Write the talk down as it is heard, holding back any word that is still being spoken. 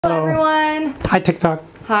Hello everyone! Hi TikTok.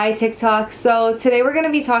 Hi TikTok. So today we're going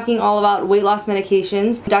to be talking all about weight loss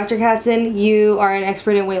medications. Dr. Katzen, you are an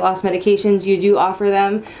expert in weight loss medications. You do offer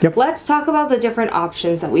them. Yep. Let's talk about the different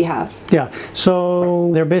options that we have. Yeah, so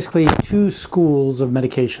there are basically two schools of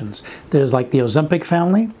medications. There's like the Ozempic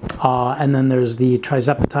family, and then there's the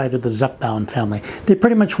Tirzepatide or the Zepbound family. They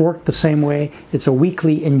pretty much work the same way. It's a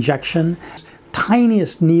weekly injection,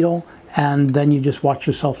 tiniest needle, and then you just watch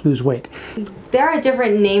yourself lose weight. There are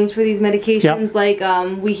different names for these medications, like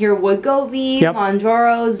we hear Wegovy,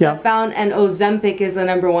 Mounjaro, Zepbound, and Ozempic is the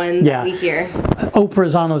number one that we hear.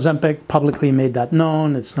 Oprah's on Ozempic, publicly made that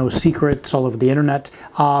known. It's no secret, it's all over the internet.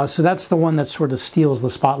 So that's the one that sort of steals the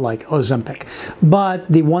spotlight, Ozempic. But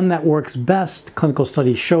the one that works best, clinical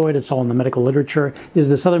studies show it, it's all in the medical literature, is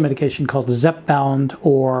this other medication called Zepbound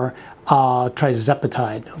or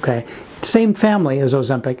Tirzepatide, okay? Same family as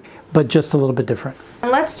Ozempic, but just a little bit different.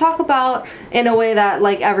 And let's talk about, in a way that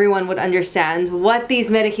like everyone would understand, what these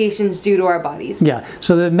medications do to our bodies. Yeah,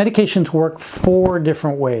 so the medications work 4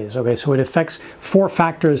 different ways, okay? So it affects 4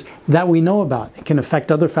 factors that we know about. It can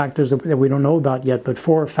affect other factors that we don't know about yet, but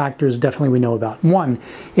 4 factors definitely we know about. 1,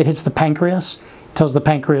 it hits the pancreas. Tells the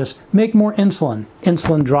pancreas, make more insulin.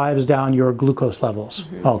 Insulin drives down your glucose levels,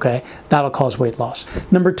 okay? That'll cause weight loss.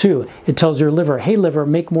 Number 2, it tells your liver, hey liver,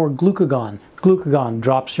 make more glucagon. Glucagon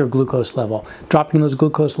drops your glucose level. Dropping those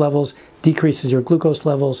glucose levels decreases your glucose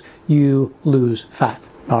levels, you lose fat,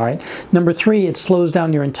 all right? Number 3, it slows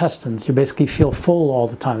down your intestines. You basically feel full all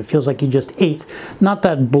the time. It feels like you just ate. Not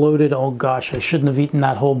that bloated, oh gosh, I shouldn't have eaten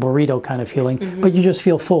that whole burrito kind of feeling, but you just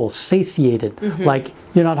feel full, satiated, like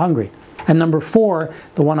you're not hungry. And number 4,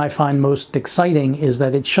 the one I find most exciting, is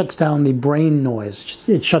that it shuts down the brain noise.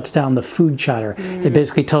 It shuts down the food chatter. It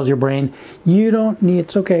basically tells your brain, you don't need,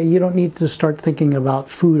 it's okay, you don't need to start thinking about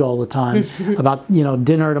food all the time, about, you know,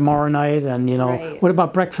 dinner tomorrow night, and, you know, what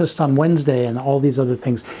about breakfast on Wednesday, and all these other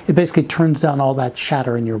things. It basically turns down all that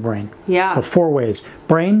chatter in your brain. Yeah. So 4 ways: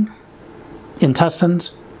 brain,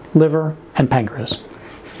 intestines, liver, and pancreas.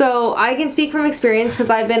 So I can speak from experience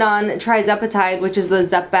because I've been on Tirzepatide, which is the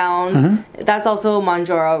Zepbound. That's also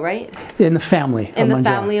Mounjaro, right? In the family. In the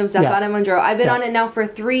family of Zepbound and Mounjaro. I've been on it now for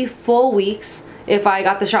 3 full weeks. If I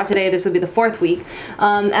got the shot today, this would be the 4th week.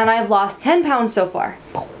 And I've lost 10 pounds so far.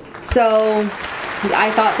 So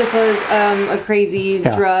I thought this was a crazy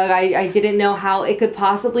drug. I didn't know how it could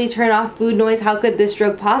possibly turn off food noise. How could this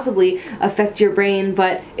drug possibly affect your brain?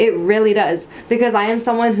 But it really does. Because I am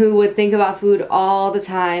someone who would think about food all the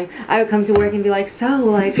time. I would come to work and be like, so,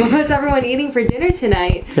 like, what's everyone eating for dinner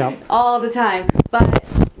tonight? All the time. But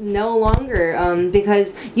no longer,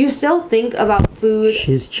 because you still think about food.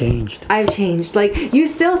 She's changed. I've changed. Like, you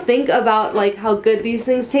still think about like how good these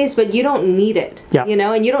things taste, but you don't need it. You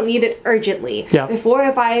know, and you don't need it urgently. Before,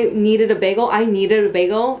 if I needed a bagel, I needed a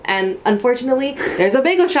bagel, and unfortunately, there's a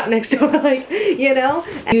bagel shop next door. Like, you know,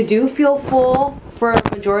 you do feel full for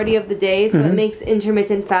a majority of the day, so it makes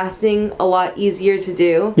intermittent fasting a lot easier to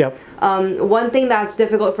do. One thing that's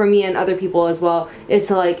difficult for me and other people as well is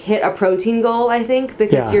to like hit a protein goal, I think,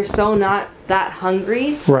 because you're so not that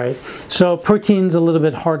hungry. Right. So protein's a little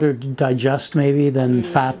bit harder to digest maybe than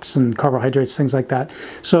fats and carbohydrates, things like that.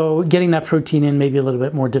 So getting that protein in may be a little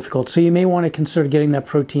bit more difficult. So you may want to consider getting that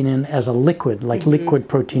protein in as a liquid, like liquid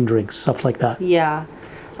protein drinks, stuff like that. Yeah.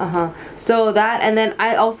 So that, and then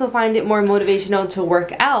I also find it more motivational to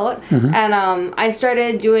work out, and I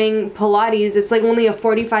started doing Pilates. It's like only a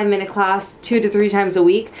 45-minute class 2 to 3 times a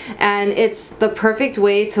week, and it's the perfect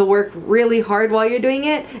way to work really hard while you're doing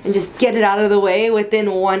it and just get it out of the way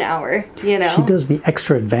within 1 hour, you know? She does the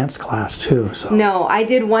extra advanced class too, so. No, I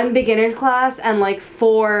did 1 beginner's class and like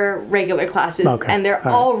 4 regular classes, and they're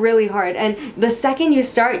all really hard, and the second you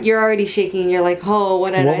start, you're already shaking. You're like, oh,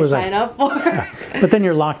 what did I sign up for? But then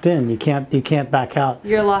you're locked in. You can't back out.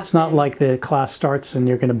 You're locked. It's not like the class starts and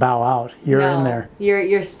you're going to bow out. You're in there.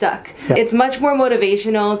 You're stuck. It's much more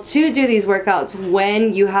motivational to do these workouts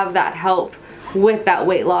when you have that help with that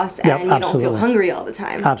weight loss and you don't feel hungry all the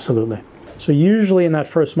time. Absolutely. So usually in that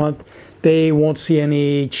first month they won't see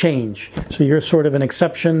any change. So you're sort of an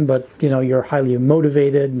exception, but you know, you're highly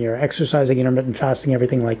motivated and you're exercising, intermittent fasting,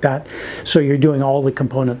 everything like that. So you're doing all the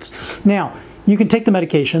components. Now, you can take the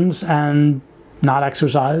medications and not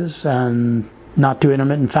exercise and not do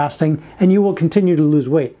intermittent fasting, and you will continue to lose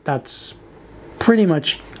weight. That's pretty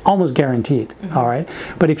much almost guaranteed, all right?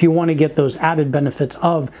 But if you want to get those added benefits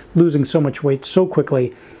of losing so much weight so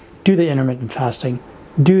quickly, do the intermittent fasting,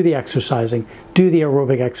 do the exercising, do the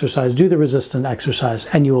aerobic exercise, do the resistant exercise,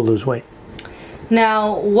 and you will lose weight.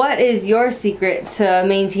 Now, what is your secret to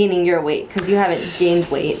maintaining your weight? Because you haven't gained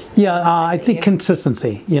weight. Yeah, I think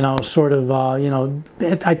consistency, you know, sort of, you know,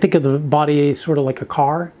 I think of the body sort of like a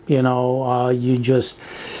car, you know, you just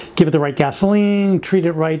give it the right gasoline, treat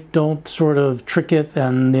it right, don't sort of trick it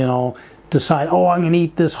and, you know, decide, oh, I'm going to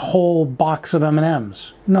eat this whole box of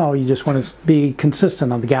M&Ms. No, you just want to be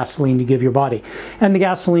consistent on the gasoline you give your body. And the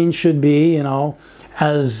gasoline should be, you know,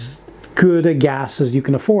 as good a gas as you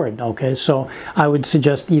can afford. Okay, so I would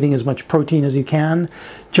suggest eating as much protein as you can.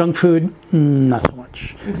 Junk food, not so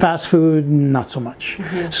much. Fast food, not so much.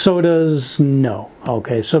 Sodas, no.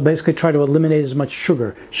 Okay, so basically try to eliminate as much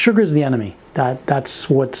sugar. Sugar is the enemy. That's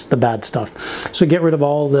what's the bad stuff. So get rid of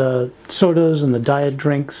all the sodas and the diet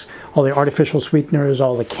drinks, all the artificial sweeteners,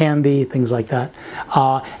 all the candy, things like that.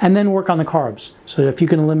 And then work on the carbs. So if you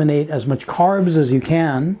can eliminate as much carbs as you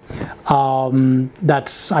can,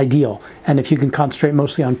 that's ideal. And if you can concentrate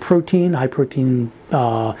mostly on protein, high protein,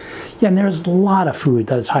 yeah, and there's a lot of food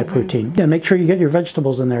that is high protein. Yeah, make sure you get your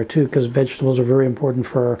vegetables in there too, because vegetables are very important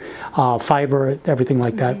for fiber, everything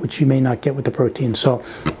like that, which you may not get with the protein. So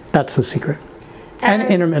that's the secret. And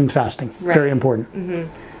intermittent fasting, very important.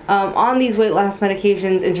 On these weight loss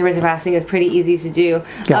medications, intermittent fasting is pretty easy to do.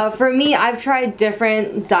 Yeah. For me, I've tried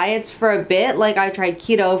different diets for a bit. Like I tried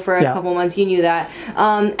keto for a couple months, you knew that.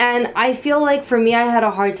 And I feel like for me, I had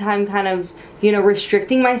a hard time kind of, you know,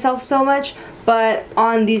 restricting myself so much. But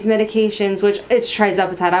on these medications, which it's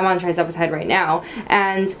Tirzepatide, I'm on Tirzepatide right now,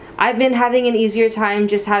 and I've been having an easier time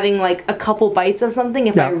just having like a couple bites of something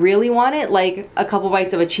if I really want it, like a couple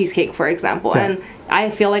bites of a cheesecake, for example. And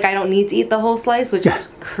I feel like I don't need to eat the whole slice, which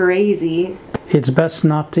is crazy. It's best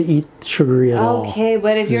not to eat sugary at all. Okay,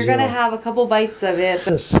 but if you're gonna have a couple bites of it.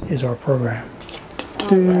 This is our program.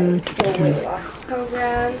 Right, so weight loss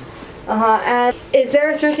program. And is there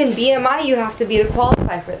a certain BMI you have to be to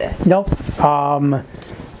qualify for this? Nope.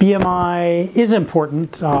 BMI is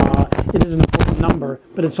important. It is an important number,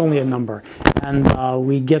 but it's only a number. And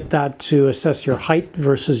we get that to assess your height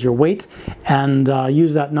versus your weight and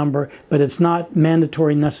use that number, but it's not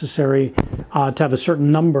mandatory necessary to have a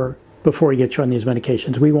certain number before we get you on these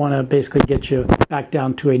medications. We want to basically get you back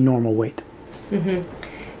down to a normal weight.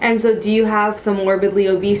 And so do you have some morbidly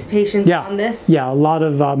obese patients on this? Yeah, a lot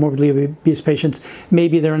of morbidly obese patients,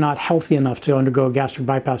 maybe they're not healthy enough to undergo gastric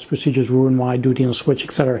bypass procedures, Roux-en-Y, duodenal switch,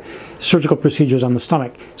 etc., surgical procedures on the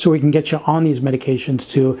stomach. So we can get you on these medications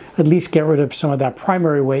to at least get rid of some of that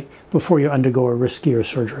primary weight before you undergo a riskier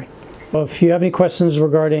surgery. Well, if you have any questions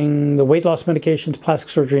regarding the weight loss medications, plastic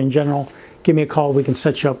surgery in general, give me a call. We can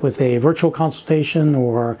set you up with a virtual consultation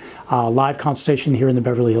or a live consultation here in the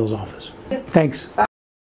Beverly Hills office. Thanks.